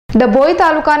ડભોઈ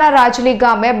તાલુકાના રાજલી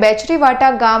ગામે બેચરીવાટા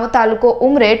ગામ તાલુકો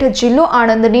ઉમરેઠ જિલ્લો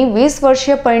આણંદની 20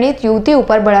 વર્ષીય પરિણીત યુવતી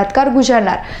ઉપર બળાત્કાર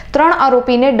ગુજારનાર 3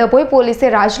 આરોપીને ડભોઈ પોલીસે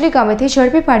રાજલી ગામેથી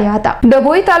ઝડપી પાડ્યા હતા।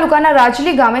 ડભોઈ તાલુકાના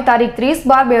રાજલી ગામે તારીખ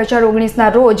 30/12/2019ના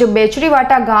રોજ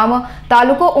બેચરીવાટા ગામ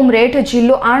તાલુકો ઉમરેઠ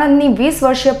જિલ્લો આણંદની 20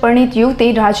 વર્ષીય પરિણીત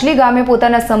યુવતી રાજલી ગામે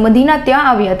પોતાના સંબંધીના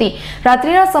ત્યાં આવી હતી।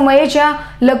 રાત્રિના સમયે જ્યાં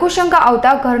લઘુશંકા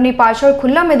આવતા ઘરની પાછળ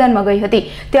ખુલ્લા મેદાનમાં ગઈ હતી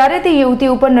ત્યારે તે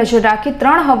યુવતી ઉપર નજર રાખી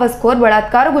 3 હવસખોર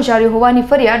બળાત્કાર ગુજાર્યો હોવાની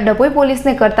ફરિયાદ ડભોઈ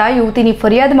પોલીસને કરતા યુવતીની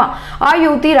ફરિયાદમાં આ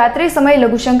યુવતી રાત્રિ સમયે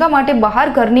લઘુશંકા માટે બહાર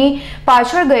ઘરની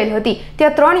પાછળ ગયેલ હતી।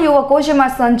 ત્યાં 3 યુવકો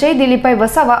જેમાં સંજય દિલીપભાઈ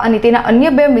વસાવા અને તેના અન્ય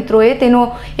 2 મિત્રોએ તેનો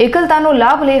એકલતાનો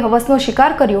લાભ લઈ હવસનો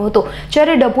શિકાર કર્યો હતો।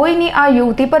 જ્યારે ડભોઈની આ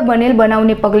યુવતી પર બનેલ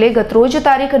બનાવને પગલે ગતરોજ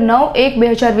તારીખ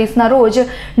 9/1/2020ના રોજ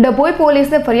ડભોઈ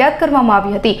પોલીસને ફરિયાદ કરવામાં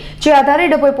આવી હતી, જે આધારે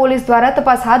ડભોઈ પોલીસ દ્વારા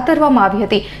તપાસ હાથ ધરવામાં આવી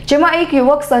હતી, જેમાં એક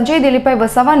યુવક સંજય દિલીપભાઈ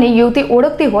વસાવાની યુવતી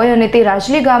ઓળખતી હોય અને તે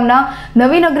રાજલી ગામના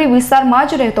નવીનગરી વિસ્તારમાં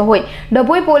જ રહેતો હોય।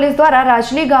 ડભોઈ પોલીસ દ્વારા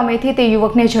રાજલી ગામેથી તે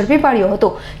યુવકને ઝડપી પાડ્યો હતો,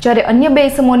 જ્યારે અન્ય 2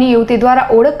 ઇસમોની યુવતી દ્વારા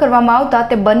ઓળખ કરવામાં આવતા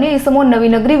તે બંને ઇસમો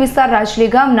નવીનગરી વિસ્તાર રાજલી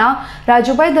ગામના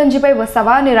રાજુભાઈ ધનજીભાઈ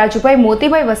વસાવા અને રાજુભાઈ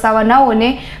મોતીભાઈ વસાવાનાઓને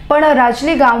પણ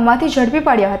રાજલી ગામમાંથી ઝડપી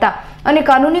પાડ્યા હતા અને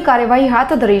કાનૂની કાર્યવાહી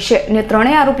હાથ ધરી છે અને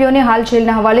 3 આરોપીઓને હાલ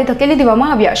જેલના હવાલે ધકેલી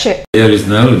દેવામાં આવ્યા છે।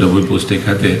 ડભોઈ પોસ્ટ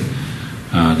ખાતે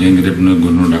ગેંગ રેપનો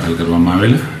ગુનો દાખલ કરવામાં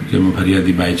આવેલ, જેમાં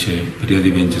ફરિયાદી બાઈ છે,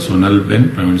 ફરિયાદી બેન છે સોનલબેન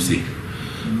પ્રવીણસિંહ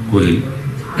ગોહિલ,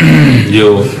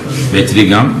 જેઓ બેચરી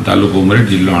ગામ તાલુકો ઉમરેઠ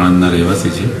જિલ્લો આણંદના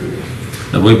રહેવાસી છે।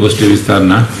 ડભોઈ પોસ્ટ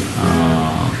વિસ્તારના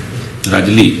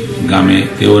રાજલી ગામે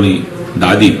તેઓની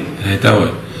દાદી રહેતા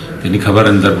હોય તેની ખબર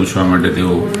અંતર પૂછવા માટે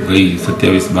તેઓ ગઈ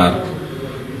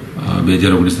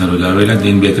 27/12/2019ના રોજ આવેલા,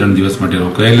 દિન 2-3 દિવસ માટે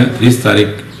રોકાયેલા। 30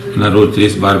 તારીખના રોજ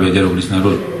 30/12/2019ના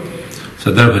રોજ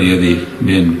સદર ફરિયાદી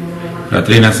બેન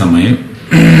રાત્રિના સમયે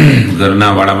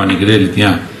ઘરના વાડામાં નીકળેલી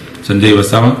ત્યાં સંજય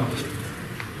વસાવા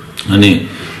અને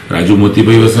રાજુ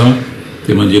મોતીભાઈ વસાવા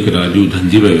તેમજ એક રાજુ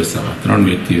ધનજીભાઈ વસાવા 3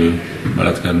 વ્યક્તિઓએ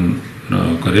બળાત્કાર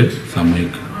કરેલ,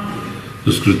 સામૂહિક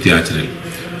દુષ્કૃત્ય આચરેલ,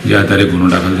 જે આધારે ગુનો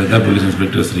દાખલ થતા પોલીસ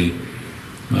ઇન્સ્પેક્ટર શ્રી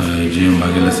જે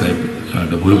વાઘેલા સાહેબ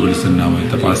ડભોઈ પોલીસ નામે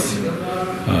તપાસ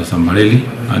સંભાળેલી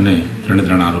અને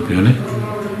 3 આરોપીઓને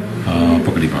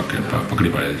પકડી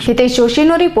પાડેલ છે। હિતેશ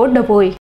જોશીનો રિપોર્ટ, ડભોઈ।